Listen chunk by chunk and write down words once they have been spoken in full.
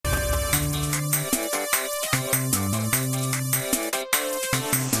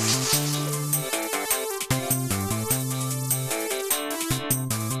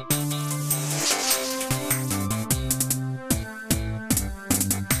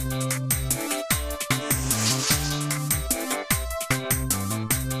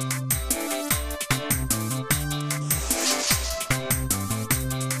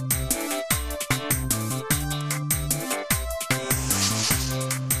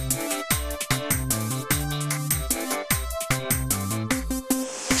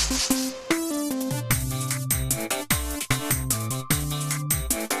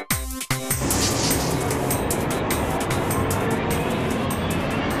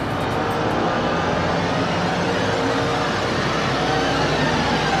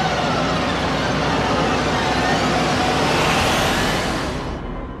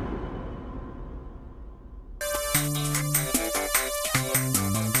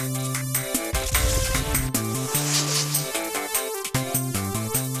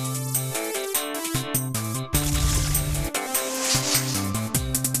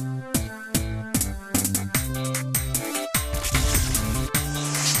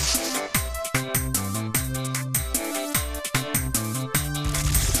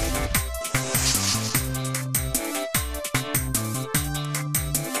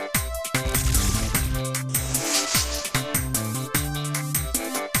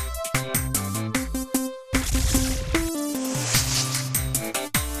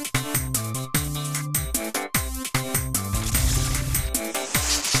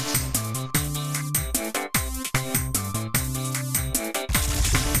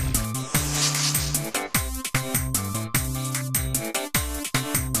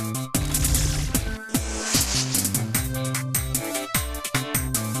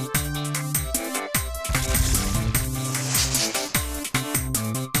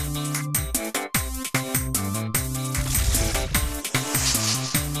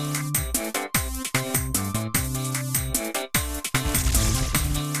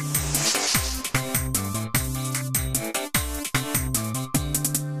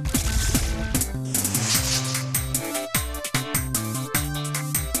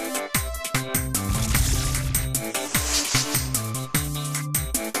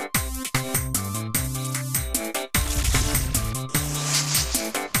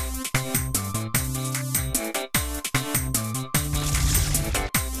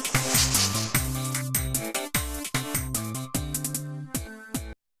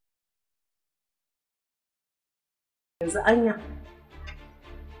Yanzu anya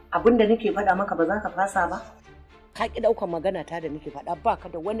abinda nake faɗa maka ba za ka fasa ba? Ka ki ɗaukar magana ta da nake faɗa ba ka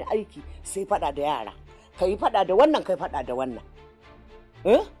da wani aiki sai faɗa da yara. Ka yi faɗa da wannan kai faɗa da wannan.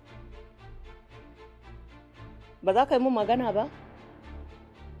 Ba za ka yi min magana ba?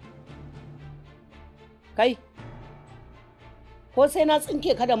 Kai, ko sai na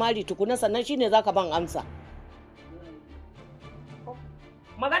tsinke ka da mari tukuna sannan shine za ka ban amsa.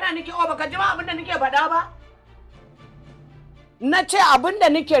 Magana nake baka ji ma abin da nake faɗa ba? Na ce abin da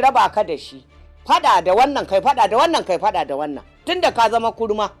nake raba ka da shi. Faɗa da wannan kai faɗa da wannan kai faɗa da wannan. Tunda ka zama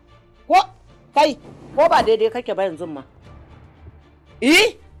kurma. Ko kai ko ba daidai kake ba yanzu ma.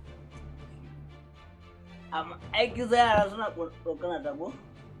 Amma aiki za yara suna tsokana da ko?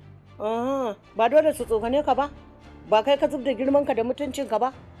 Ba dole su tsokane ka ba? Ba kai ka zub da girman ka da mutuncin ka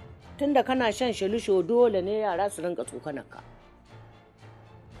ba? Tunda kana shan shilisho dole ne yara su rinka tsokanar ka.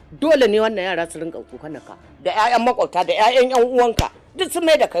 Dole ne wannan yara su rinka tsokanar ka. Da 'ya'yan makwabta da 'ya'yan 'yan uwanka duk sun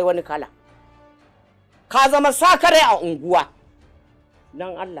mai da kai wani kala. Ka zama sakare a unguwa.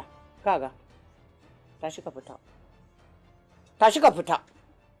 Dan Allah, kaga. Tashi ka fita. Tashi ka fita.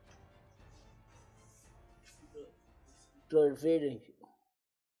 To rufe da shi.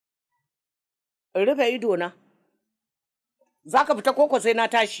 In rufe ido na. Za ka fita koko sai na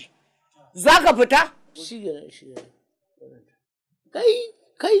tashi. Za ka fita? Shi.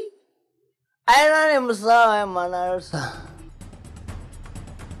 Kai. Ai na ne musawa yamma na rasa.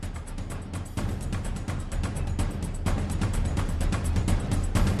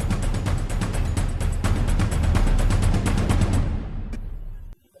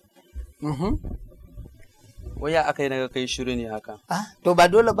 Waya aka yi naga kai shiru ne haka. To ba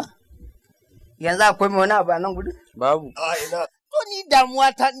dole ba. Yanzu akwai mai wani abu a nan gudu? Babu. Ina. To ni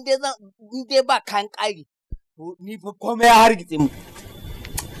damuwa ta in dai ba kayan ƙari. To ni fa komai ya hargitse mu.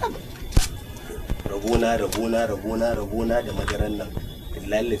 Rabona da madaran nan.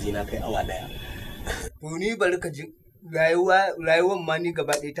 Lallazi na kai awa daya. To ni bari ka ji rayuwar ma ni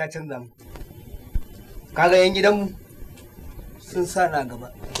gaba ɗaya ta canza mu. Kaga yan gidanmu sun sa na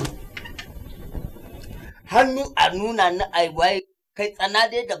gaba. Hannu a nuna na aiwaye kai tsana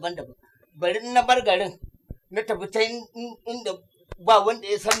dai daban-daban. Bari na bar garin na tafi ta inda ba wanda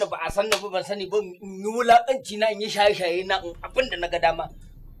ya sanna ba a sanna ba ban sani ba in yi wulaƙanci na in yi shaye-shaye na abin da na ga dama.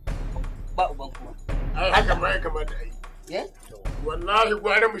 Ba uban kuma. Haka ma ya kamata a yi. Wallahi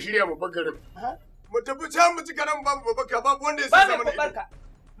gwara mu shirya mu bagarin. Mu tafi can mu ci karan babu babaka babu wanda ya san zama na ido.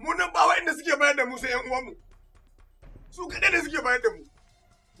 Mu nan ba wa'inda suke bayar da mu sai ƴan uwanmu. Su kaɗai da suke bayar da mu.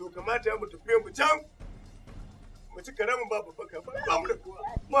 To kamata mu tafi mu can mu ci karan babu babaka ba mu da kowa.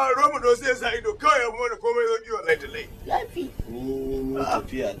 Ma romu do sai ya sa ido kawai mu da komai zo kiwon lai da lai. Lafi. Ni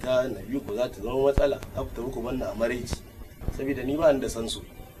tafiya ta na biyu ko za ta zama matsala. Za ku tafi ku banna a maraici. Saboda ni ba ni da san su.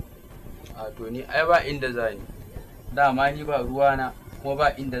 A to ni ai ba inda za ni. Dama ni ba ruwana kuma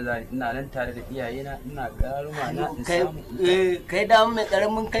ba inda za ni. Ina nan tare da iyayena ina garuma na in samu. Kai da mai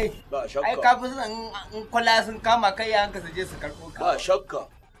karamin kai. Ba shakka. Ai ka fi son in kwala sun kama kai ya hanka su je su karɓo ka. Ba shakka.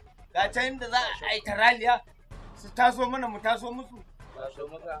 Ga can inda za a yi taraliya su taso mana mu taso musu. Taso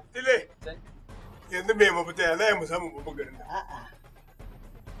maka. Tile. Yanzu me mafita ya za mu samu babban garin nan. A'a.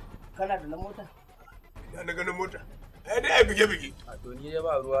 Kana da na mota? Ina na ganin mota. Ai dai ai bige-bige. A to ni dai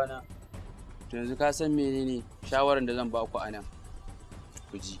ba ruwana. To yanzu ka san menene shawaran da zan ba ku anan?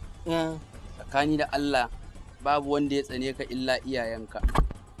 Ku ji. Tsakani da Allah babu wanda ya tsane ka illa iyayenka.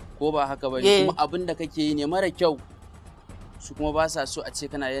 Ko ba haka ba kuma abin da kake yi ne mara kyau. Su kuma ba sa so a ce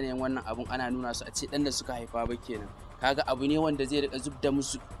kana yanayin wannan abun ana nuna su a ce dan da suka haifa ba kenan. Kaga abu ne wanda zai rika zub da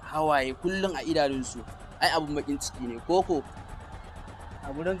musu hawaye kullum a idanunsu. Ai abun bakin ciki ne koko.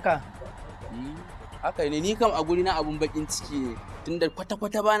 A gurinka? Haka ne ni kam a guri na abun bakin ciki ne. Tunda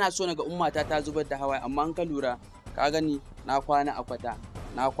kwata-kwata ba na so naga ummata ta zubar da hawaye amma an ka lura ka gani na kwana a kwata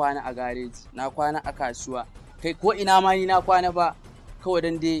na kwana a gareji na kwana a kasuwa kai ko ina ma ni na kwana ba kawai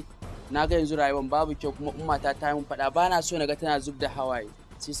dan dai na ga yanzu rayuwar babu kyau kuma ummata ta yi mun faɗa ba na so naga tana zub da hawaye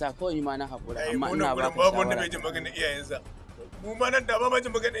sai sa kawai ni ma na haƙura amma ina ba ka shawara. Babu wanda bai ji magana iyayensa. Mu ma nan da ba ma ji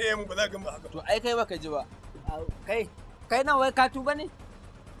magana iyayenmu ba za ka ga haka. To ai kai baka ji ba. Kai nan wai ka tuba ne?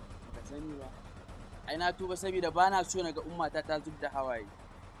 Ka sani ba. Ai na tuba saboda ba na so naga ummata ta zub da hawaye.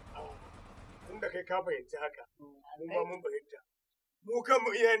 Tunda kai ka fahimci haka, mu ma mun fahimta. Mu kanmu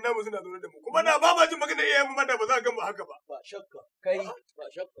iyayen namu suna zaune da mu, kuma da ba ma jin magana iyayen mu da ba za ka mu haka ba. Ba shakka. Kai ba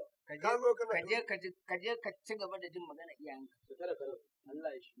shakka. Ka je ka ci gaba da jin magana iyayen ka.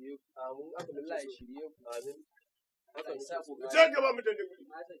 Allah ya shirye ku. Amin. Allah ya shirye ku. Amin. Haka sa ku Mu ce gaba mu da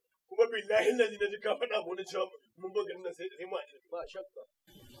kuɗi. Kuma billahi na ji ka faɗa mu da cewa mun ba ganin nan sai ma ba shakka.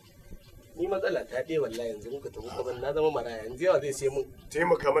 Ni matsala ta ɗaya wallahi yanzu muka tafi gaban na zama maraya yanzu yawa zai sai mun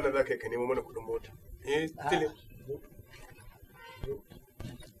taimaka mana za ka yi ka nemo mana kuɗin mota. Tile.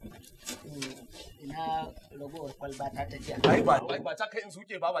 ina ragowar kwalba ta jiya. Ai ba ta kai in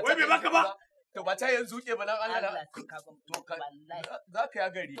suke ba ta. Wai bai baka ba? To ba ta yin suke ba dan Allah. Allah sai ka ban. To ka Wallahi. za ka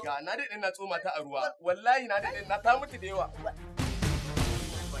yaga riga na daɗe na tsoma ta a ruwa. Wallahi na daɗe na ta mutu da yawa.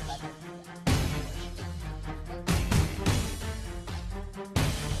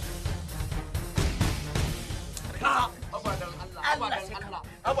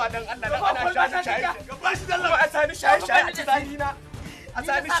 Abadan Allah da ana shaye-shaye. Ka bashi dalla. A sani shaye-shaye a tunanina. A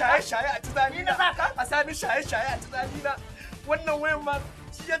sani shaye-shaye a tunanina. A sani shaye-shaye a tunanina. Wannan wayan ma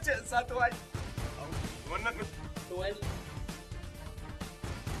shi ya ce in sa ta wai. Wannan To wani.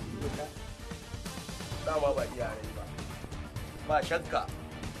 Dama ba iyaye ba. Ba shakka.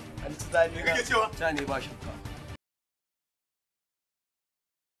 An ci zani. Me kake cewa? Ta ne ba shakka.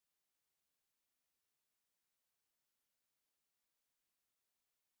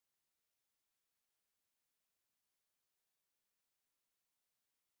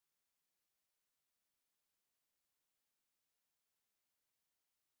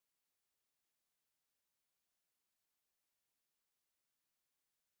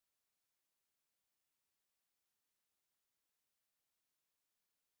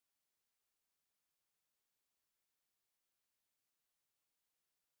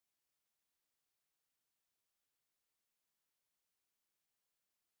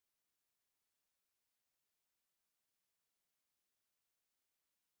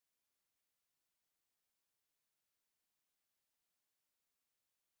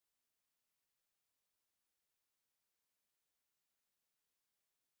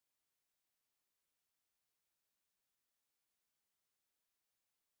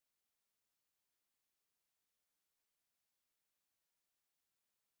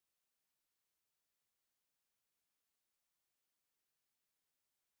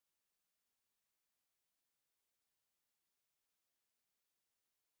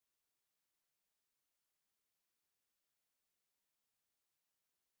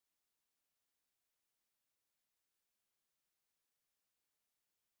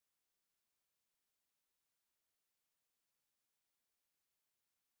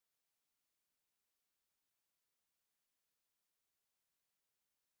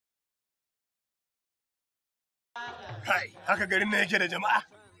 kai haka garin nan yake da jama'a.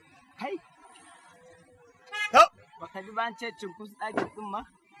 Kai. To, Baka ji ba an ce cinkus ɗakin ɗin ma?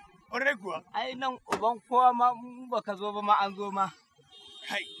 ƙwarai kuwa. Ai nan uban kowa ma in baka zo ba ma an zo ma.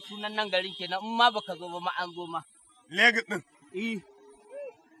 Kai, Sunan nan garin kenan in ma baka zo ba ma an zo ma. Legas ɗin. Eh.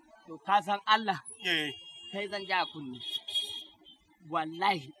 To ka san Allah. Eh, Kai zan ja kunni.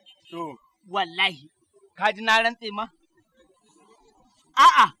 Wallahi. to, Wallahi. Ka ji na rantse ma?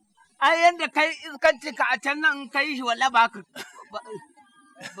 A'a. Ai yanda kai iskancin ka a can nan in kai shi wallahi ba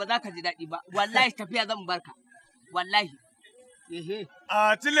za ka ji daɗi ba. Wallahi tafiya zan barka. Wallahi. Ehe.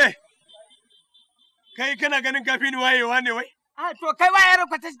 a Tile, kai kana ganin kafi ni wayewa ne wai? A to kai wayar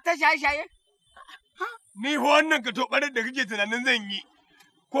ka ta shaye-shaye? Ni fa wannan ka tobarar da kake tunanin zan yi,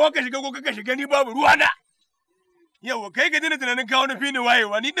 ko ka shiga ko ka shiga ni babu ruwana. Yawa kai ka dina tunanin kawo na fi ni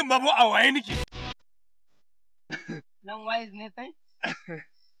wayewa, ni din ma fa a waye nake. Nan wise ne kai?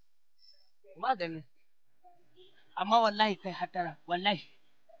 Magani. Amma wallahi kai hatara, wallahi.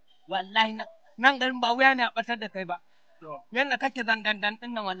 Wallahi nan garin ba wuya ne a ɓatar da kai ba. Yanda kake zandandan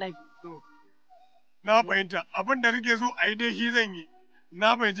ɗin nan wallahi. Na fahimta, abin da kake so a yi dai shi zan yi.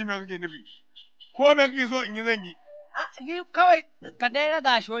 Na fahimci me kake nufi. Ko me kake so in yi zan yi. Ni kawai ka dai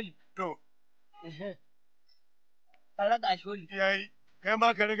raga sholi. To, Ka raga sholi. yayi, kai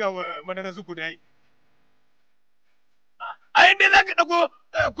ma ka riga wa madara su kudai. Ai dai za ka ɗauko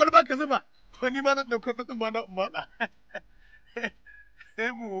kwalba ka zuba. To ni ma na ɗauko ta tsumma na umma. Sai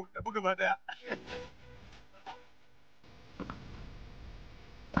mu tafi gaba ɗaya.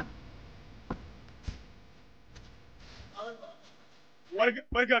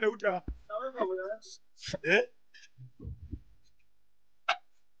 Barka da wuta. Eh?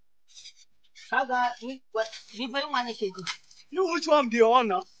 Kaga ni fa yin wani ke ji. You which one be your own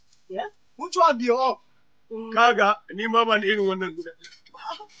now? Yeah? Which one be your own? Kaga ni ma ban irin wannan guda.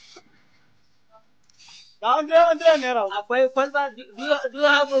 Down there, Nero. Akwai kwalba, do you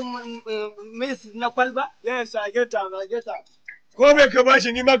have miss na kwalba? Yes, I get that. I get that. Ko me ka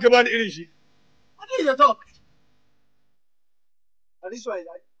bashi ni ma ka bani irin shi. What is your talk? This way,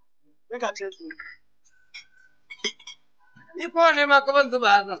 make a change. Ni ko ne ma ka ban zuba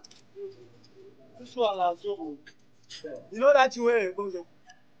haka. This one, so. You know that you way goes.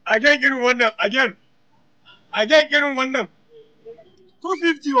 Again irin wannan, again. Again irin wannan.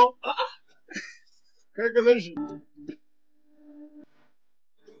 250, oh. Kai ka san shi.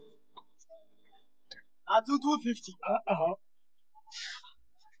 I do 250.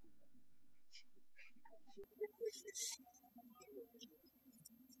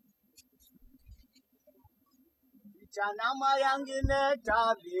 Chanama yangine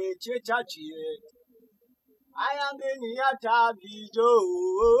tabi chechachie. Ayangini ya tabi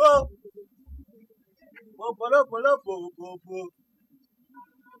jo. Polo polo po po po.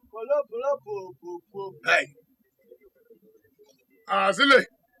 Polo polo po po po. Hey. Sule.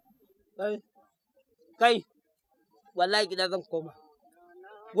 Kai, wallahi gida zan koma.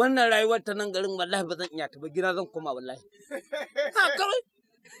 Wannan rayuwar ta nan garin wallahi ba zan iya ta ba, gida zan koma wallahi. Ha kawai.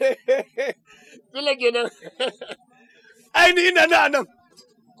 Sule kenan. Ai ni ina nan.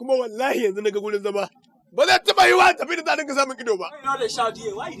 Kuma wallahi yanzu naga gurin zama. Ba zai taba yi wa tafi da tsarin ka samun ido ba. Why you know they shout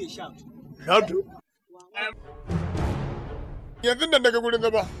here? Why they shout? Shout? Yanzu nan naga gurin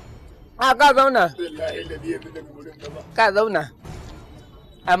zama. Ka zauna. Wallahi da yanzu naga gurin zama. Ka zauna.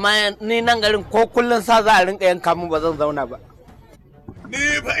 Amma ni nan garin ko kullun sa za a rinka yanka mu ba zan zauna ba. Ni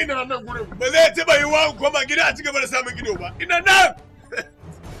fa ina nan gurin ba zai taba yi wa koma gida a cigaba da samun ido ba. Ina nan.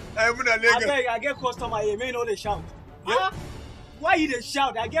 Ai muna Lagos. I get customer here. May know they shout. Yeah? Why you they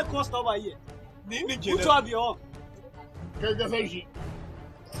shout? I get customer here. Ni Which kenan. one be your own? Kai ka san shi.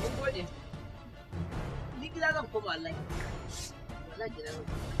 Mun gode. Ni gida zan koma wallahi. Wallahi gida zan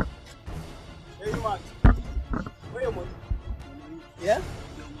koma. Hey, you man. Where your money? Yeah?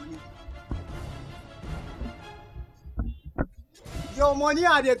 Your money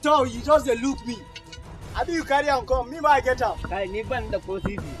at the top, you just dey look me. I think you carry am come, me I get am. Kai ni ban da ko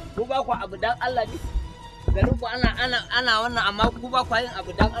sisi. Ku ba ku abu dan Allah ne. Garin ku ana wannan amma ku ba ku yin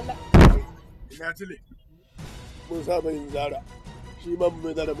abu dan Allah. Ina tile. Mun saba yin zara. Shi ma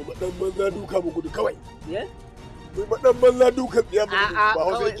mai zara mu dan banza duka mu gudu kawai. Yeah? Mu dan banza duka tsiya mu gudu. A'a, Ba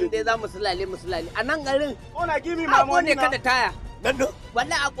hausa kawai yake. dai za mu sulale. A nan garin Una give me my a money kone ka da now. taya. Nan nan.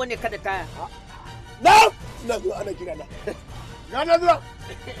 Wallahi a kone ka da taya. Na! Ina zuwa ana kira na. Gana zuwa.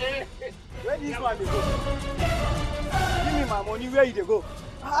 Where this one dey go? Give me my money, where you dey go?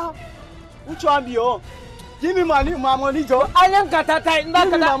 Which one be your own? Give me my money, Joe. An yanka ta tayi in ba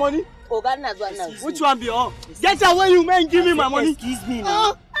Give ka me da. my money. Oga ina zuwa ina. Which one be your own? Get away, you man, give me my money. Excuse me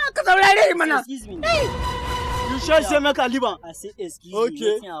now. Ka saurare ni mana. Excuse me. You sure say make I leave am? I say excuse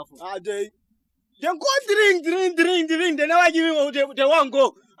Okay. me. Wetin happen? Then go drink. They never give me money. They won't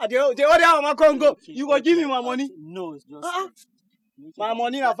go. They order my come go. You go give me my money. No, it's just. My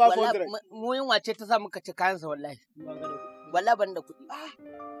money na 500. Mu yin wace ta sa muka ci kayansa wallahi. Wallahi ban da kuɗi.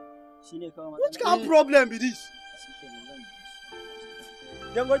 Shine kawai Which kind of problem be this?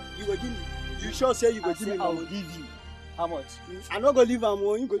 Then what you go give me? You sure say you go I give say me I my will money? give you. How much? I no go leave am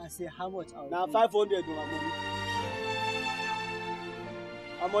o. You go I say how much I will na give you. 500 my money.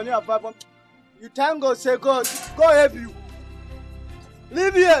 My money na 500. You thank God say God help you.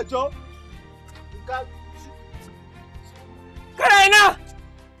 Leave here, Joe. You can't. Kana ina?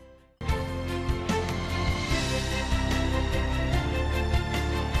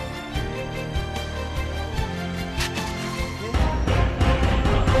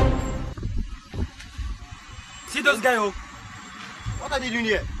 See those guys, oh. What are they doing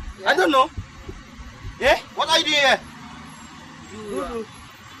here? I don't know. Yeah? What are you doing here?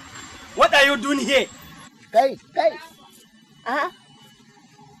 What are you doing here? Kai.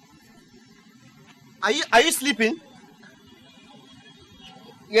 Are you sleeping?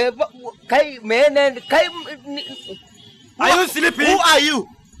 Ya kai mene kai Are you sleeping? Who are you?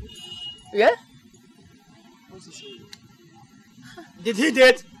 ya? Did he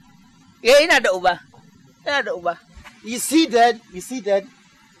dead? Ina da uba. You see dead?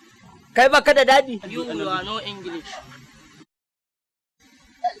 Kai baka da dadi. You are no English.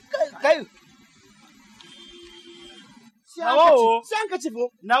 Kai. Nawawo.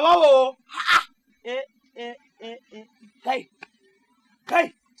 Nawawo. Kai.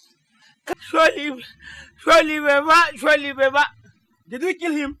 Sholi beba. Did we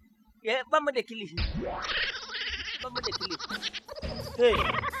kill him? Ya ba mu da kilishi. Hey.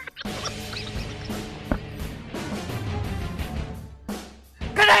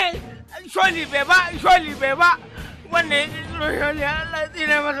 Kada sholi beba. Wannan sholi Allah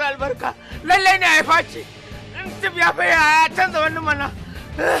tsine masa albarka. Lalle ne ai faci. In tafiya fa ya canza wani mana.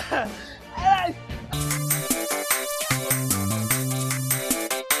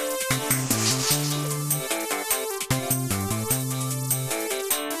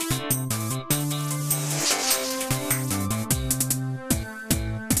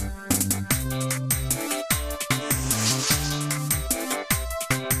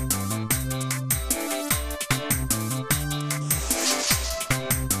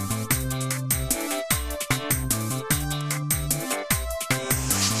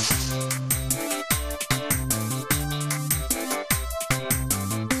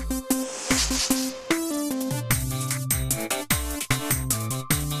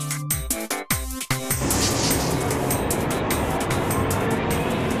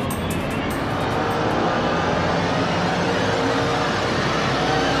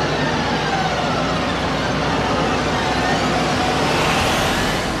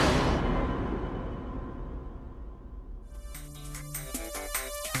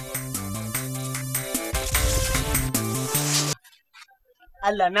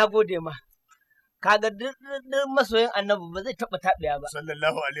 Allah na gode ma. Kaga duk masoyin annabi ba zai taɓa taɓiya ba.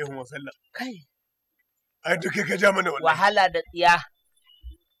 Sallallahu alaihi wa sallam. Kai. Ai duk kai ka ja mana wallahi. Wahala da tsiya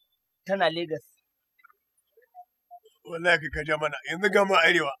tana Legas. Wallahi kai ka ja mana. Yanzu ga mu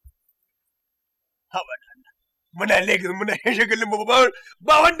arewa. Haba da Allah. Muna Legas muna shagalin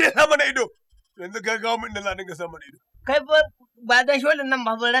ba wanda ya sa mana ido. Yanzu ka gawo min da za dinga sa mana ido. Kai ba dan sholin nan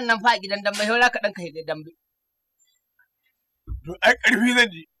ba ran nan fa a gidan dambe shola ka dan kai da dambe. To ai ƙarfi zan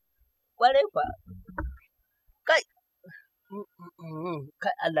ji. Kwarai fa. Kai.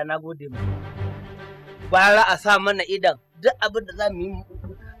 Kai Allah na gode mu. Bara a sa mana idan duk abin da za mu yi.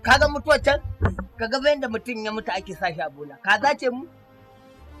 Kaga mutuwar can? Kaga bayan da mutum ya mutu ake sa shi a bola. Ka zace mu?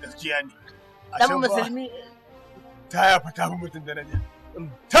 Gaskiya ne. Dan musulmi. Ta ya fita mu mutum daraja.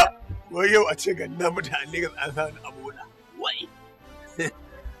 Ta! Wai yau a ce ga na mutu a Legas an sa ni a bola. Wai.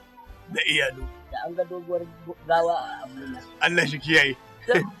 Da iyalo. Da an ga doguwar gawa a bola. Allah shi kiyaye.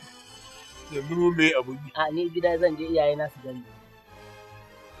 Yanzu mu me abu ne. A ni gida zan je iyaye na su gani.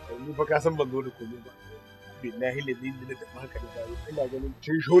 Ni fa ka san ban zo da komai ba. Billahi la zai da taɓa haka da dawo. Ina ganin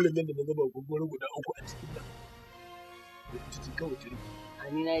tun sholin nan da na zaba gogoro guda 3 a cikin nan. Da ciki kawai cire. A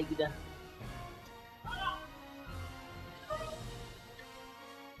ni na yi gida.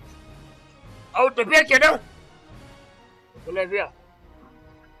 Au tafiya kenan. Kuna biya.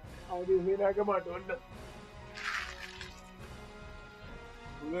 Au dai sai na gama da wannan.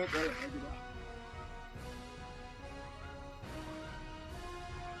 Kuma ka yi gida.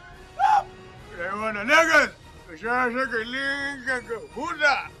 Rayuwa na Lagos, ka sha shagalin ka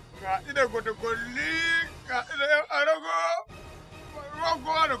huda, ka ida kwatakwalli, ka ida yan arago, ruwan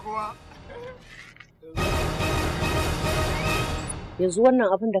kowa da kowa. Yanzu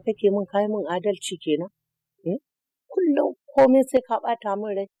wannan abin da kake min kayi min adalci kenan? Kullum komai sai ka ɓata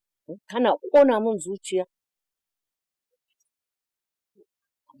min rai, kana ƙona min zuciya.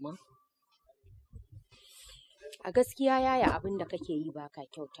 A gaskiya yaya abin da kake yi ba ka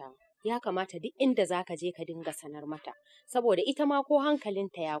kyautawa. Ya kamata duk inda za ka je ka dinga sanar mata, saboda ita ma ko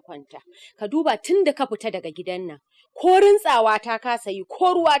hankalinta ya kwanta. Ka duba tun da ka fita daga gidan nan, ko rintsawa ta kasa yi,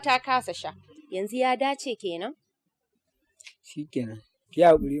 ko ruwa ta kasa sha. Yanzu ya dace kenan? Shi kenan, ki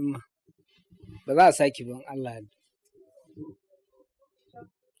haƙuri ma. Ba za a saki ban Allah ya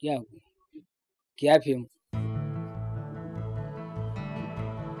ki haƙuri. Ki yafe mu.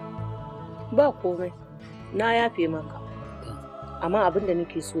 Ba komai, na yafe maka. Amma abin da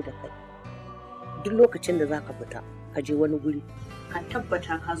nake so da kai, duk lokacin da za ka fita ka je wani guri ka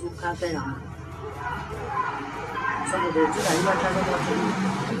tabbata ka zo ka gaya mu, saboda yanzu rayuwa ta zama wata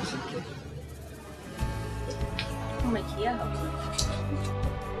kuma ki ya haƙuri.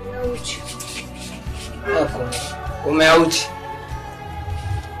 ya wuce. Kuma ya wuce.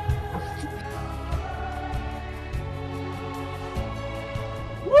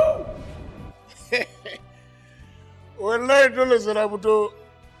 Wallahi dole sai na fito,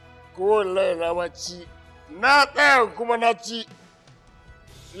 ko wallahi na ma ci, na tsaya kuma na ci.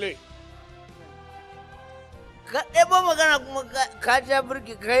 Le. Ka ɗebo magana kuma ka ja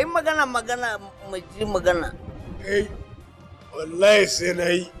birki, ka yi magana mu ji magana. Wallahi sai na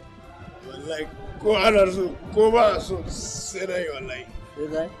yi, wallahi ko ana so ko ba a so sai na yi wallahi.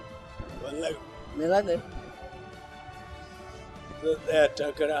 Wallahi. Me za ka yi? Zan tsaya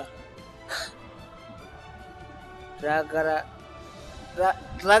takara. Takara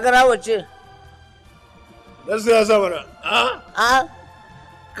wace? Na siyasa mana.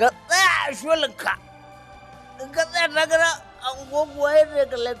 Ka tsaya a sholinka. In ka tsaya takara an gogo waye zai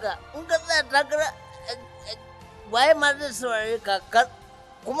kalle ka. In ka tsaya takara waye ma zai saurare ka.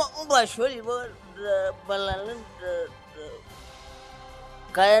 Kuma in ba sholi ba da balalin da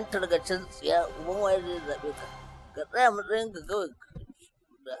kayan targacen tsiya uban waye zai zaɓe ka. Ka tsaya matsayin ka kawai.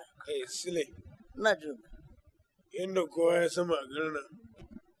 Kai Sule. Ina jin ka. Inda kowa ya sama a garin nan,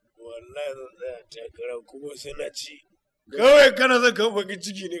 wallahi zan tsaya takara kuma sai na ci. Kawai kana zan kan bakin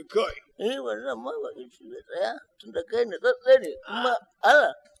ciki ne kawai. Wannan ma bakin ciki ne tsaya, tunda kai ne tsatse ne, kuma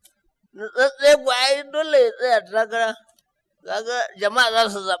Allah, na tsatse ku ai dole ya tsaya takara. Kaga jama'a za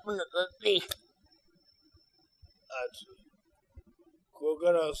su zaɓi na tsatse. Ko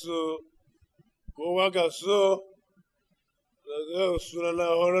kana so, ko ba ka so, daga suna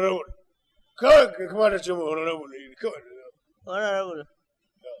na honorable. Kawai ka kuma da ce ma honorable ne kawai. Honorable.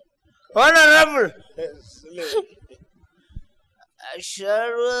 Honorable.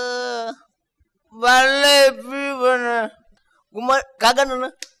 Asharu ba laifi ba na. Kuma ka gani na?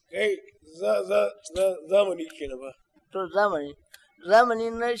 Kai zamani kenan ba. To zamani.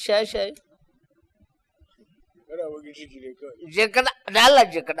 Zamani na shaye-shaye. Kana bakin ciki ne kawai. Je ka da Allah,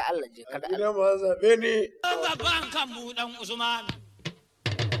 je ka da Allah, je ka da Allah. Ina ma zaɓe ne. Babban kan buɗan Usman.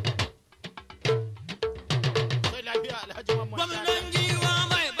 gwamnan giwa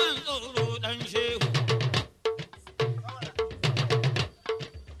mai ban tsoro dan shehu.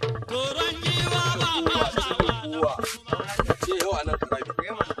 Toron giwa ba ba ce yau a nan karabi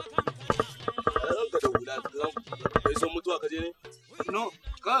a ranka da hula bai son mutuwa ka je ne no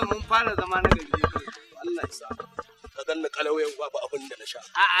kawai mun fara zama na gari Allah ya sa ka ganna kalawayen ba abin da na sha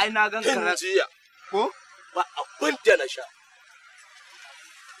ai na gan ka jiya ko ba abin da na sha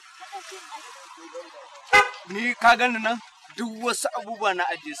ni ka gani nan duk wasu abubuwa na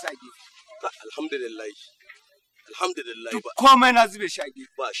ajiye su a gefe alhamdulillah alhamdulillah ba komai na zube shi a gefe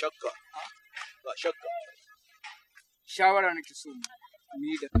ba shakka shawara nake so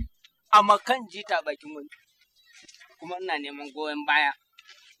ni da kai amma kan jita bakin wani kuma ina neman goyon baya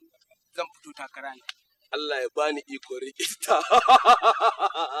zan fito takara ne Allah ya bani iko rike ta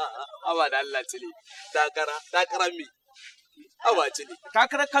aba da Allah tile takara mi aba tile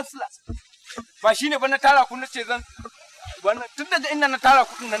takara kansila ba shine ba na tara ku nace zan wannan tun daga inda na tara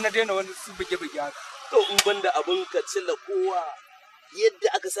kuɗin nan na daina wani su buge haka to in banda abin ka cilla kowa yadda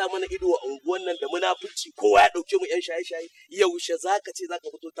aka sa mana ido a unguwan nan da munafunci kowa ya dauke mu yan shaye-shaye yaushe zaka ce zaka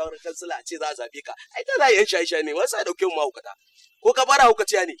fito tawar kansila a ce za a zabe ka ai ta yan shaye-shaye ne wasu ya dauke mu mahaukata ko ka fara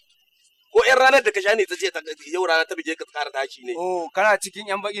haukaciya ne ko yan ranar da ka sha ne ta ce yau rana ta bige ka tsara tashi ne oh kana cikin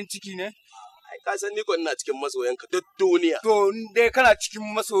yan bakin ciki ne ai ka san ni ko ina cikin masoyanka duk duniya to dai kana cikin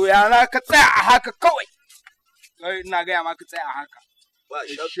masoya na ka tsaya a haka kawai ina ga ma ka tsaya a haka ba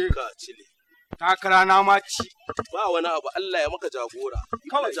shakka cile takara na ma ci ba wani abu Allah ya maka jagora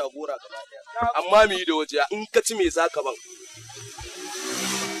kawai jagora gaba daya amma mu yi da waje in ka ci me zaka ban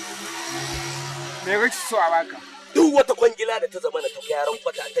me kake so a baka duk wata kwangila da ta zama na ta yaran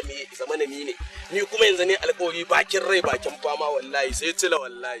kwata ta me zamana ni kuma yanzu ne alƙawari bakin rai bakin fama wallahi sai cila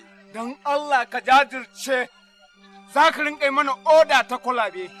wallahi dan Allah ka jajirce za ka rinƙa mana oda ta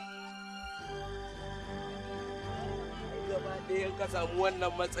kwalabe in ka samu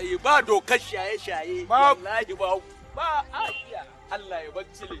wannan matsayi ba dokar shaye-shaye wallahi ba afiya Allah ya bar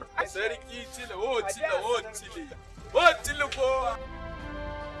cile sarki cile cile ko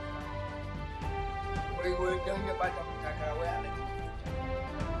wai dan ya bata takara wai alaji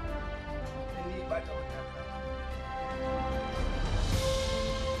ni bata takara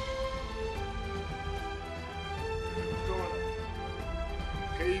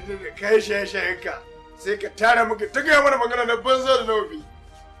kai shaye-shayen ka sai ka tara muka ta gaya mana magana na banza da nawabi.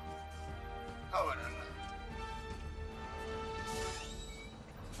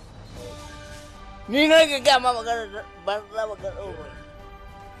 Ni na ga gaya ma magana da banza magana nawabi.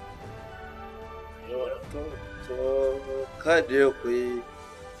 Kada ya ku yi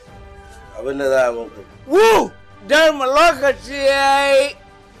abin da za a muku. Wu! Dar ma lokaci ya yi.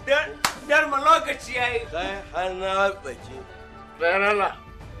 Dar ma lokaci ya yi. Kai har na tsaki. Bayan Allah.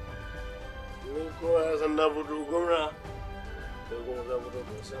 Kowa ya san na fito gwamna da kuma za fito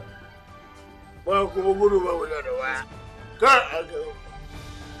kusa ba kuma gudu ba wuya da waya kar a ga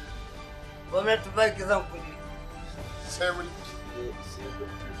gwamnati ba ki zan kudi sai mulki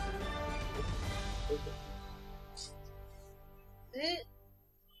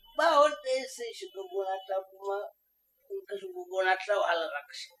ba wanda ya sai shiga gona ta kuma in ka shiga gona ta wahala za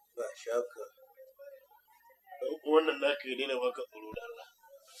ka shiga ba shaka wannan naka yi daina baka tsoro da Allah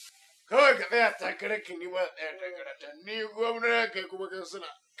kawai ka tsaya takarar ki ni ma tsaya takarar ta ni gwamna kai kuma kan suna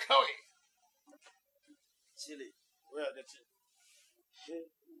kawai cile waya ga ce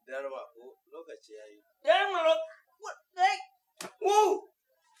darma ko lokaci yayi darma lokaci wu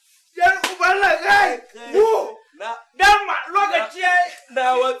yar uballa kai wu na darma lokaci yayi na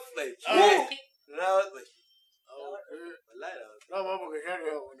watsai na watsai wallahi na ba baka share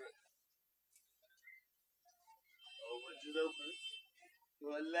ya wani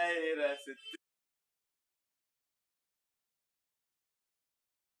wallahi rasu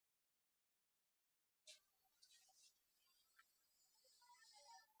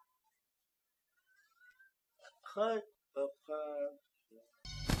kai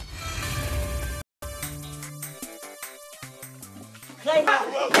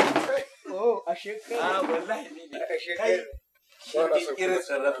oh ashe kai wallahi ne ashe kai shi irin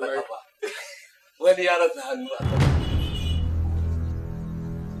sarrafa kafa wani ya rasa hannu a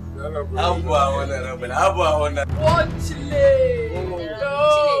abuwa wannan rabin abuwa wannan wacile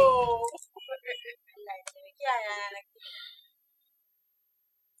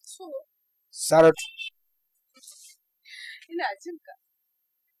Saratu ina jin ka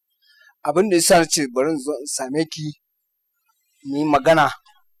abin da yasa nace bari in zo in same ki ni magana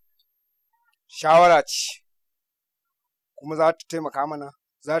shawara ce kuma za ta taimaka mana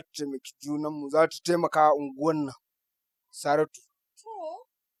za ta taimaki junanmu za ta taimaka unguwan nan Saratu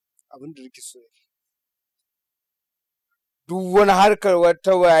abin da nake so duk wani harkar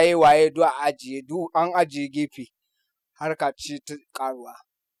wata waye duk a ajiye, duk an ajiye gefe, harka ce ta karuwa.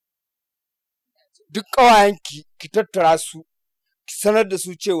 Duk ƙawayenki ki tattara su, ki sanar da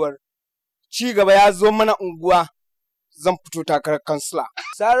su cewar ci gaba ya zo mana unguwa, zan fito takarar kansila.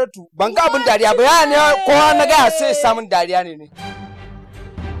 Saratu, ban ga abin dariya ba, ya ne kowa na gaya sai samun dariya ne.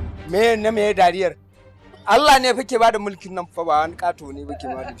 Me dariyar? Allah ne fake ba da mulkin nan fa, ba wani kato ne fake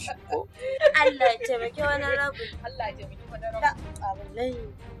ba da shi ko? Allah ya taimake wani rabu. Allah ya taimake wani rabu. Wallahi.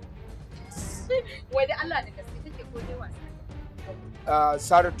 Wai da Allah da gaske take ko dai wasa?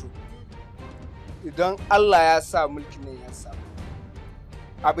 Saratu, idan Allah ya sa mulkin nan ya samu,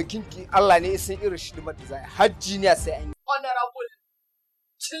 a bikinki Allah ne san irin shidimar da za a yi, hajji ne sai an yi. Honorable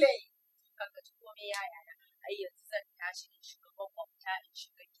Chile, kanka ci komai yaya na, ai yanzu zan tashi in shiga makwabta in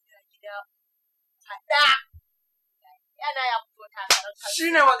shiga gida haɗa. Yana ya fito takarar kansa.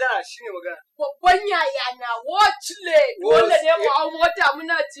 Shine magana. Babban yaya na Chile, dole ne mu hau mota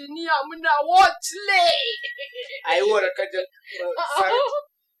muna jiniya muna Chile. Ai wara kajan Saratu.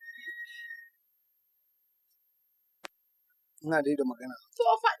 Ina dai da magana. To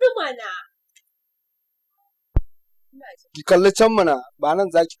faɗi mana. Ki kalli can mana, ba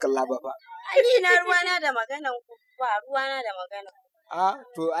nan za ki kalla ba fa. Ai na ruwana da maganan ku, ba ruwana da maganan ku.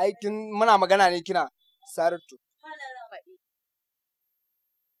 To ai muna magana ne kina Saratu.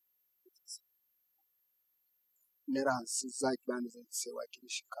 Naira 50 za ki bani zan sai wa ki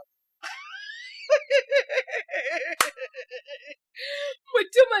shinkafa.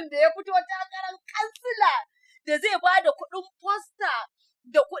 Mutumin da ya fito takarar kansila da zai ba da kuɗin posta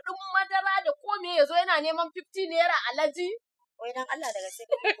da kuɗin madara da kome ya zo yana neman 50 naira alaji? Wai dan Allah daga sai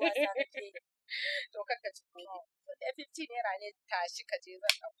kake wasa kake. To kakka ci ko. Da 50 naira ne tashi ka je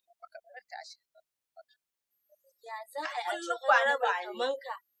zan ɗauko maka barin tashi. Ya za a yi alƙur'ani ba kaman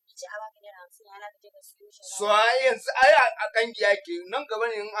ka. Ce a baka naira 50 yana ka je ka siyo shi. So yanzu ai a kangiya ke nan gaba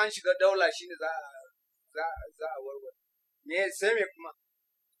ne in an shiga daula shine za a warware. Me sai me kuma?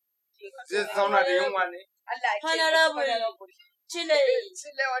 Zai zauna da yunwa ne. Allah ya Honorable Chile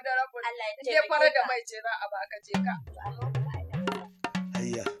honorable. Allah ya taimake ka. Fara da mai ce za a baka je ka.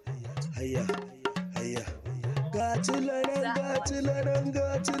 Hayya. Gatilanan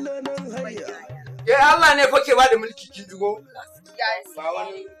hayya. Allah ne fa ke ba da mulki kin jigo. Ba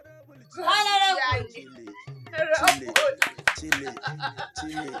wani.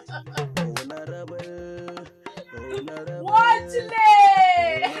 Chile.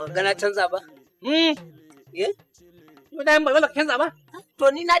 Gana canza ba? Yau da ba canza ba? To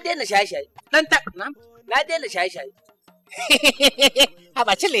ni na daina shaye-shaye. Na daina shaye-shaye.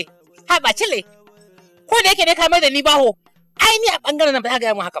 Haba Chile. Ko da yake ne ka mai da ni baho, ai ni a bangaren nan ba za ka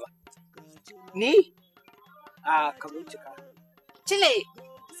gaya mu haka ba. Ni? Ka bincika. Chile,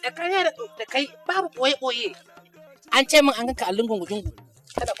 tsakanin da kai babu ɓoye-ɓoye. An ce min an ganka a lungun gujungu.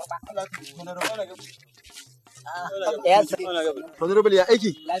 Kada ba. Honorable ya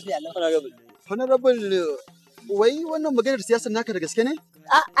aiki? Lafiya lau. Honorable, wai wannan maganar siyasar naka da gaske ne?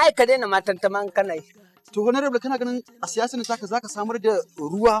 Ai ka daina matantama an kana yi. To Honorable kana ganin a siyasar naka zaka samar da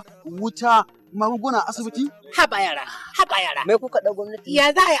ruwa, wuta, magunguna asibiti? Haba yara. Mai kuka ɗau gwamnati?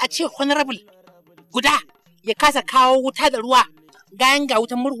 Ya za a ce Honorable guda ya kasa kawo wuta da ruwa gayan ga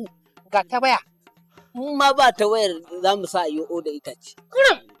wutan murhu ga ta baya. Mun ma ba ta wayar za mu sa yi da itace.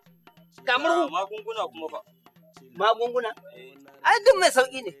 Ga murhu. Magunguna kuma ba. Magunguna? Ai duk mai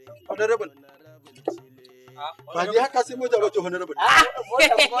sauƙi ne. Honorable. Ba ni haka sai mota ba ce Honorable.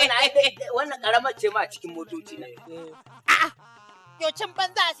 Wannan ƙaramar ce ma a cikin motoci na. Yocin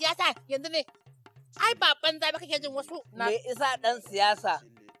banza a siyasa yanzu ne. Ai ba banza ba kake jin wasu. Me isa ɗan siyasa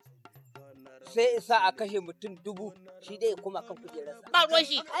sai isa a kashe mutum 1000 shi dai kuma kan kujerarsa. Ba ruwan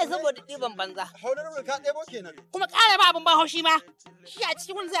shi. Ai saboda ɗiban banza. Honorable ka ɗebo kenan. Kuma ƙara ba abin ba haushi ma. Shi a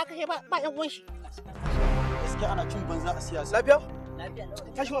cikin wanda zai kashe ba ƴan uwan shi. Gaskiya ana cin banza a siyasa. Lafiya?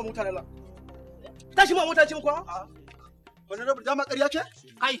 Tashi ma mota nan. Tashi ma mota ce muku ha? Honorable dama ƙarya ce?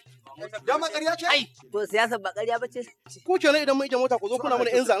 Ai. Dama ƙarya ce? Ai. To siyasa ba ƙarya ba ce. Ko kenan idan mun ije mota ku zo kuna mana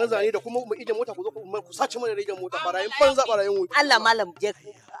ƴan zane-zane da kuma mu ije mota ku zo ku sace mana rigar mota barayin banza barayin wuta. Allah malam je.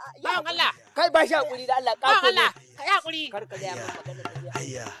 Bawan Allah. Kai ba shi hakuri da Allah Bawan Allah. Kai hakuri. Kar ka ga mun magana da biya.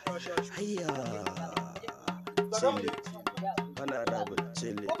 Hayya. Honorable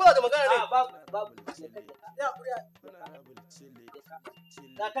Chile. Ko ba da magana ne? Babu. Ya hakuri.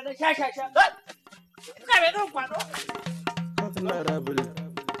 Ga kana sha. Ka bai don kwado. Honorable.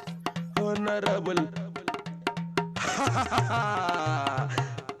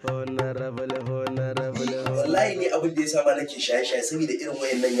 Wallahi ne abin da ya sa ma nake shaye-shaye saboda irin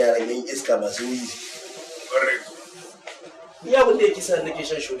wayannan yaran yan iska masu wuyi. Ni abin da yake sa nake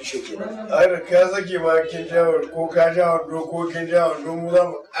shan sholisho kenan. Ai da ka sake ma kin jawo ko ka jawo do ko kin jawo do mu za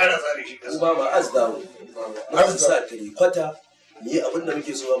mu ƙara sa da shi kasa. Ba azdawo. Masu sa kare kwata ni abin da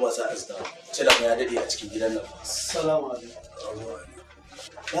muke so ba masu azdawo. Cila ya dade a cikin gidan nan. Assalamu alaikum.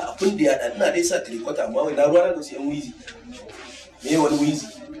 Ba abin da ya dan ina dai sa kare kwata amma wai na ruwa da su yan wizi. Me wani wizi?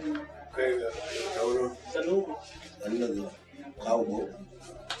 Kai ga tauro. Sanu. Wannan zuwa. Kawo go.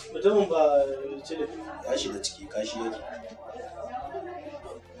 Mutumin ba cile. Ya shiga ciki kashi yake.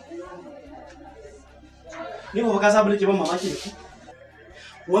 Ni ba ka saba da ke ban mamaki da ku.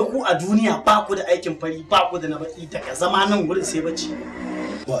 Wai ku a duniya ba ku da aikin fari ba ku da na baki daga zama nan wurin sai bacci.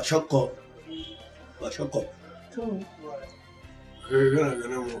 Ba shakka. Ba shakka. Kai kana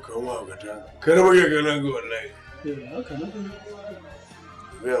ganin mu kawo ma ta. Kai da muke ganin ga wallahi. Haka nan.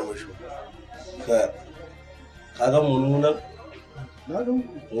 Biya mashi. Ka ga mu nuna? Na ga mu.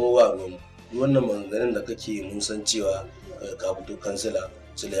 Ba ga mu. Wannan maganganun da kake mun san cewa ka fito kansila,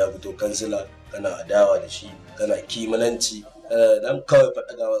 Sule ya fito kansila, kana adawa da shi, kana kimananci, dan kawai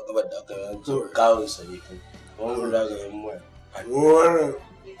faɗa gabar da aka yi kawun sa ne kai. Wannan da ga yin mu. Wannan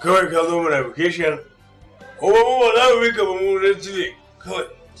kawai ka zo mana vacation. Ko ba mu ba za mu bi ka ba mu ran cile kawai.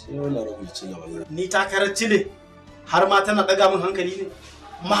 Sai wannan rubuci na wannan. Ni takarar cile har ma tana daga min hankali ne.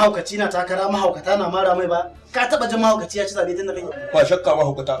 Mahaukaci na takara mahaukata na mara mai ba. Ka taba jin mahaukaci ya ci zabe tun da kai. Ba shakka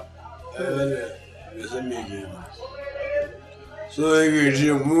mahaukata. Ya san me ke ba. So yake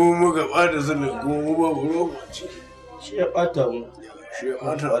ce mu muka ɓata sanin kuma mu ba mu roƙa. Shi ya ɓata mu. Shi ya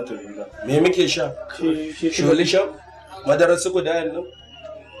ɓata mu. Me muke sha? Sholi sha? Madarar su gudayen nan?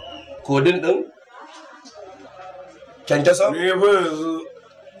 Kodin ɗin? Kyankyasa? Me ba yanzu?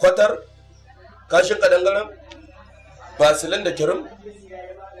 Kwatar? Kashin ƙadangaren? Basilin da kirim?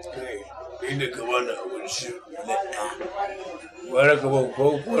 Inda ka ba da abinci na ɗaya. Wani ka ba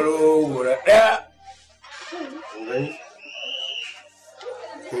kwakwaro guda ɗaya.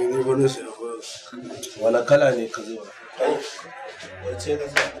 Kai ne wani safa. Wani kala ne ka zuwa? Wace ka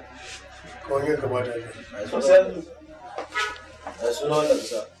sa? Kawai ya kamata ne. A suna wannan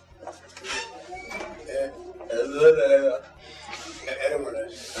sa. Yanzu da yawa.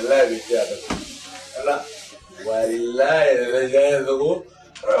 Allah ya biya da su. Allah. Wallahi da na ja yanzu ko?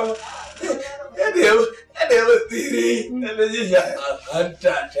 Yadda ya tsiri. Yadda ji shi a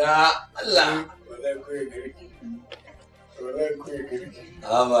hanta ta Allah. Wallahi kuwa girki. Wallahi kuwa girki.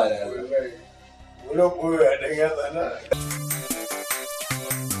 Ama da wallahi. Wurin koyo a ɗan yatsa na.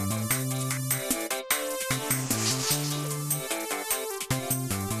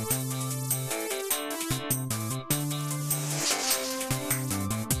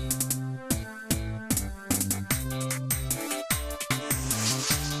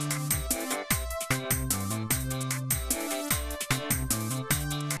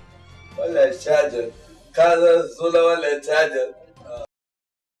 Wannan cajar, ka zan suna wannan cajar.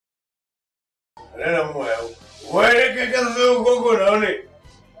 Rana mu yau. Wai kai ka zo gogo na ne?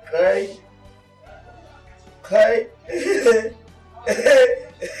 Kai.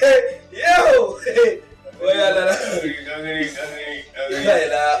 Yau! Wai ala na. Kai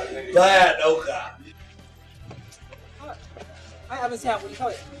na baya ɗauka. Ai abin sai hakuri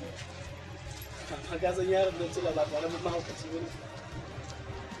kawai. Ka san yaron nan cila ba tare mun mahaukaci bane.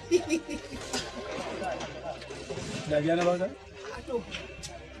 Dariya na baka?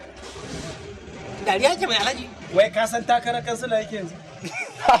 Dariya ce mai alhaji. Wai ka san takarar kansila yake yanzu?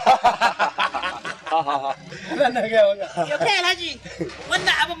 Ina na gaya maka. Yau kai alhaji,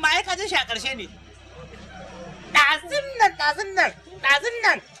 wannan abin ma ya kaje shi a ƙarshe ne. Ɗazun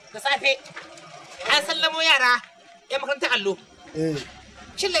nan da safe. An sallamo yara 'yan makarantar allo.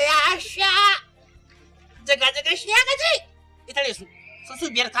 Cilla ya sha jaga-jaga shi ya gaji. Ita ne su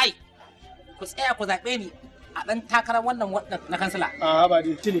biyar kai. Ku tsaya ku zaɓe ni a ɗan takarar wannan na kansila. A ba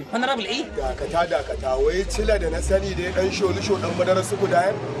dai cile. Honorable A. Dakata wai cila da na sani dai ɗan sholisho ɗan madarar su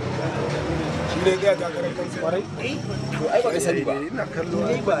gudayen. Shi ne tsaya takarar kansila. Kwarai? To ai baka sani ba. Ina kallo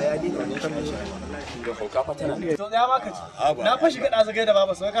ai ba ya ne kan shi. Da hauka fa tana. To ya baka ci. Na fa shiga ɗazagai da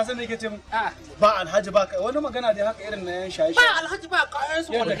baba sai ka san me yake ce mun? Ba alhaji ba wani magana dai haka irin na yan shaye. Ba alhaji ba kayan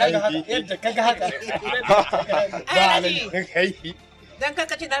su wallahi. Yadda kaga haka. Ba alhaji. Dan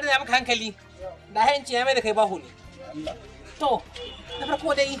karka ce tare da maka hankali. Da hanci ya mai da kai baho ne. To, na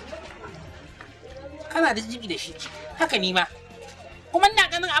farko dai kana da jibi da shi. Haka ni ma. Kuma ina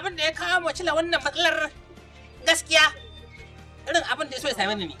ganin abin da ya kawo mace la wannan matsalar gaskiya irin abin da ya so ya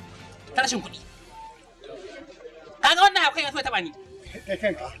same ni ne. Ta rashin kuɗi. Kaga wannan akwai ya so ya taɓa ni.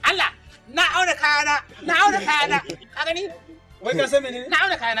 Allah, na aure kayana. Ka gani? Wai ka san menene? Na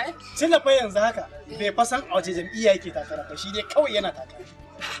aure kayana. Cilla fa yanzu haka bai fa san a wace jam'iyya yake takara ba shi dai kawai yana takara.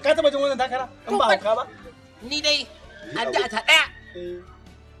 Ka taba jin wannan takara in ba hauka ba? Ni dai addu'a ta ɗaya.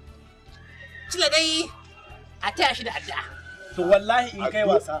 Cila dai a taya shi da addu'a. To wallahi in kai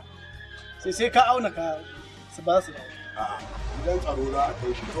wasa sai ka auna ka su ba su. Idan tsaro za a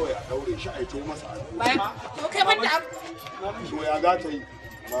kai shi kawai a daure shi a yi to masa addu'a. To kai banda To ya za ta yi?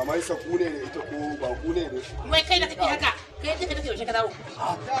 Mamai saku ne da ita ko ba ku ne da shi? wai kai da kake haka kai da kake yaushe ka dawo.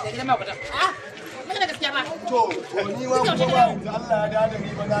 Da gidan ma kwata. Maka da gaskiya ba. To ni ma kuma ba Allah ya dada ni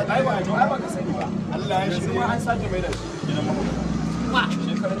ba na ai ba ka sani ba. Allah ya shi ma an sake mai da shi gidan mahaukata. Wa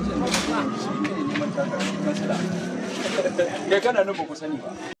shekaran jiya shi ne neman takarar kansila. Kai kana nan ba ku sani ba.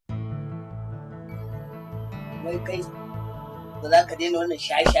 Mai kai ba za ka daina wannan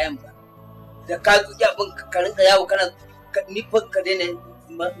shaye-shayen ba. Da ka zuƙi abin ka rinka yawo kana ni fa ka daina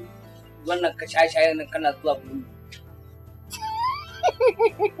wannan ka shaye-shayen nan kana zuwa gurin.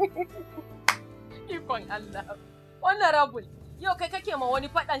 Ikon Allah. Wannan rabul yau kai kake ma wani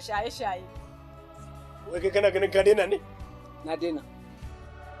faɗan shaye-shaye. Wai kai kana ganin ka daina ne? Na daina.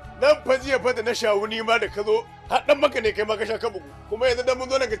 Nan fa jiya fa da na shawu ni ma da ka zo har dan maka ne kai ma ka sha ka bugu. Kuma yanzu dan mun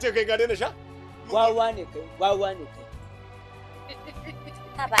zo nan ka ce kai ka daina sha? Wawa ne kai, wawa ne kai.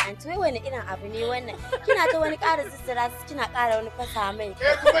 Ba an wai wani irin abu ne wannan. Kina ta wani ƙara zissira kina ƙara wani fasa mai.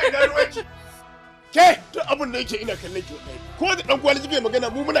 Ke kuma ina ruwanki? Ke duk abin da yake ina kallon ki wallahi. Ko da dan kwali kike magana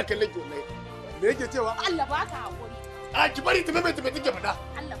mu muna kallon ki wallahi. Me yake cewa? Allah baka hakuri. A ki bari ta mai take faɗa.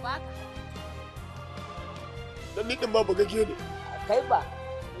 Allah baka. Dan ni din ma bugagge ne. Kai ba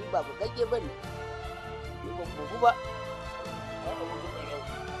ni ba bugagge bane. Ni ba bugu ba.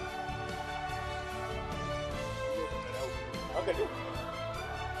 Haka ne.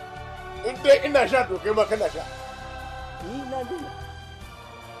 In dai ina sha to kai ma kana sha. Ni na dina.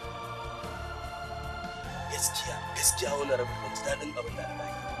 Gaskiya wannan rabin ban ji daɗin abin da Allah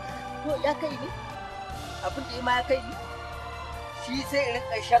ya yi. To ya kai ni? Abin da ma ya kai ni? Shi sai irin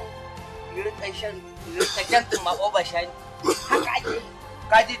ƙarshen ma oba shani. Haka ake yi.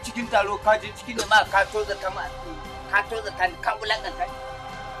 Ka je cikin taro, ka je cikin jama'a, ka tozata ni, ka wulaƙanta ni.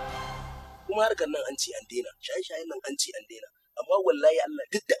 Kuma harkar nan an ce an daina, shaye-shayen nan an ce an daina. Amma wallahi Allah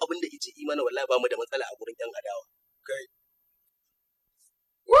duk da abin da yake yi mana wallahi ba mu da matsala a gurin 'yan adawa. Kai.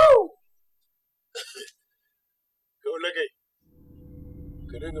 Woo! Kaula kai.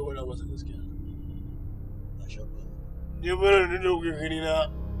 Ka dinga faɗa masa gaskiya. Ni bara ni da kuke gani na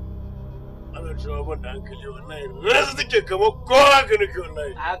ana cewa ban da hankali wallahi. Rasa take kamar kowa ka nake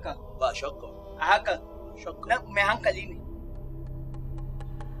wallahi. A hakan. Ba shakka. A hakan. Na mai hankali ne.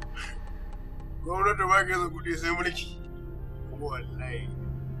 Gwamnati ba ke kuɗi sai mulki. Kuma wallahi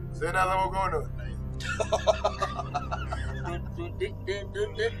sai na zama gwamna wallahi. Duk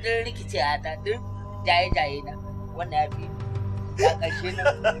rikici a ta duk jaye-jaye na wanda ya fi ya ƙarshe na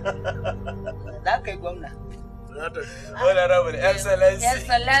za ka yi gwamna. Honorable Excellency.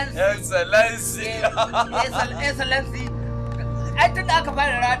 Excellency. Ai tun da aka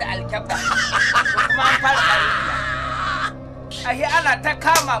fara rawa da alkyabba kuma an fara ƙarfi. Ahe ana ta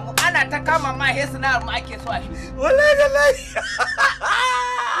kama ma he sana'ar mu ake so a shi. Wallahi.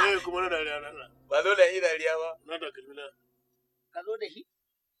 Kuma na dariya nan. Ba dole yi dariya ba. Na da kalmina. Ka zo da shi?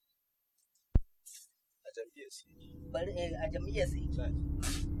 A jam'iyyar su. Bari a jam'iyyar su.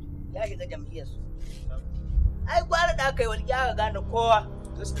 Ya shiga jam'iyyar su. Ai gwara da aka yi wani aka gane kowa.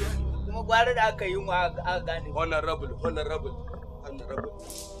 Kuma gwara da aka yi mu aka gane. Honorable.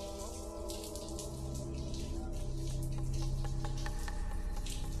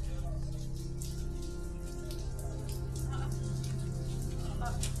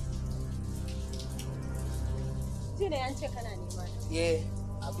 Tina yan ce kana nema.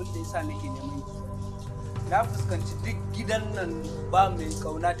 Abin da yasa nake neman ki. Na fuskanci duk gidan nan ba mai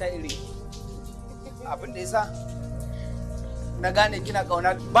kauna ta iri. Abin da yasa na gane kina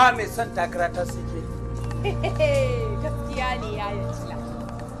kauna ba mai son takara ta suke. Gaskiya ne ya yi cila.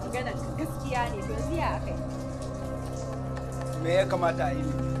 Maganar gaskiya ne to yanzu ya akai. Me ya kamata a yi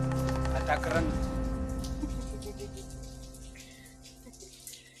a takarar nan?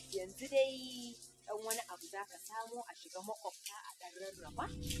 Yanzu dai dan wani abu za ka samu a shiga makwabta a ɗan rarraba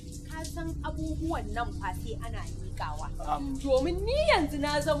ka san abubuwan nan fa sai ana miƙawa domin ni yanzu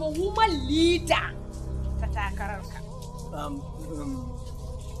na zama woman leader ta takarar ka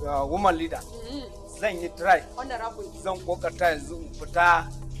woman leader zan yi try zan kokarta yanzu in fita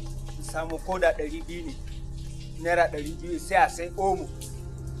in samu koda 200 ne naira 200 sai a sai omo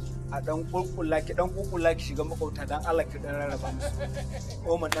a dan kulkula ki shiga makwabta dan Allah ki dan rarraba musu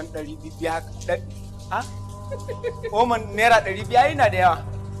omo dan 200 haka ha omo naira 200 yana da yawa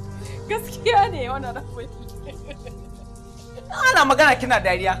gaskiya ne wannan rafi ana magana kina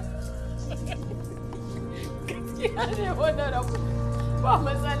dariya gaskiya ne wannan rafi ba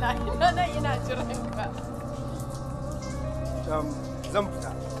matsala ina jiran ka zan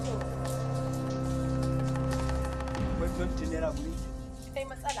fita. Akwai 20 naira guri. Kai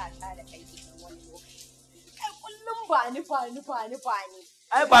matsala ta da kai wani lokaci. Kai kullum ba ni.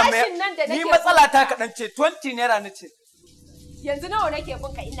 Ai ba mai ni matsala ta kaɗan ce 20 naira na ce. Yanzu nawa nake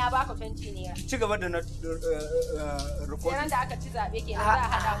bin ka ina baka 20 naira. Ci gaba da na report. Sai da aka ci zabe kenan za a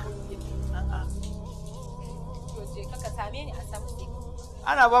hada mu. To je ka same ni a samu sai.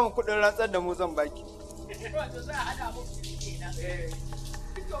 Ana ba mu kuɗin rantsar da mu zan baki. To za a hada mu kenan.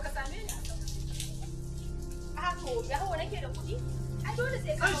 To ka same ni a samu. To yawo nake da kuɗi? Ai dole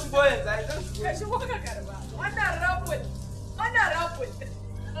sai ka shigo yanzu ai zan shigo. Ka shigo ka karba. Wannan rabul.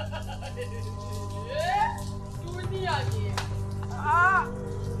 Duniya ne.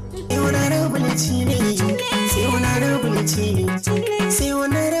 Sai wani rabul cile, sai wani rabul cile, sai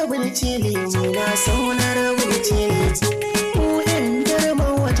wani rabul cile, muna san wani rabul cile. Mu ɗan garma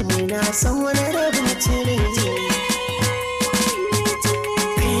wata muna san wani rabul cile.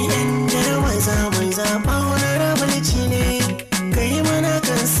 Kai ɗan garma za mu zaɓa wani rabul cile. Kai mana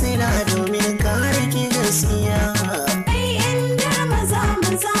kansila domin ka rike gaskiya.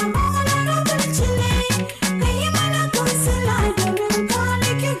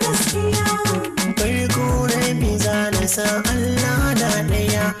 Sa Allah na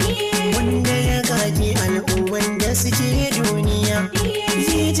ɗaya wanda ya gagi al'umman da suke duniya.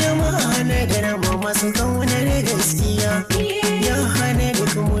 Yi jama'a na garma masu kaunar gaskiya. Ya hana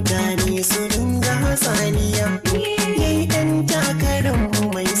duk mutane su dinga hatsaniya. Yayi ɗan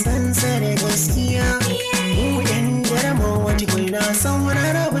takararmu mai sansa da gaskiya. Mu ɗan garma wata kuna san wani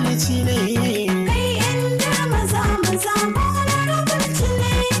rabulci ne.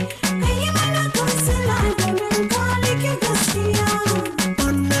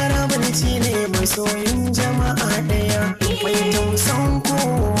 Masoyin jama'a ɗaya mai tausan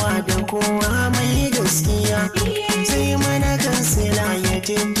kowa da kowa mai gaskiya. Sai mana kansila ya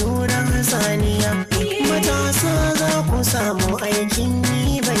tura hasaniya. Matasa za ku samu aikin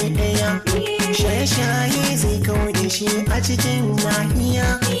yi bai ɗaya. Shaye-shaye zai kau da shi a cikin nahiya.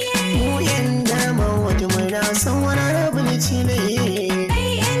 Mu yan dama wata muna san wani rabulci ne.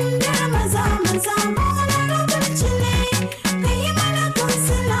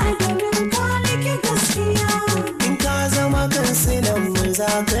 Za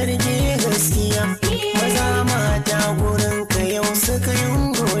ka rike gaskiya, maza mata gurin ka yau suka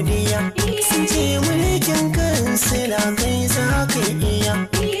yin godiya. Sun ce mulkin kansila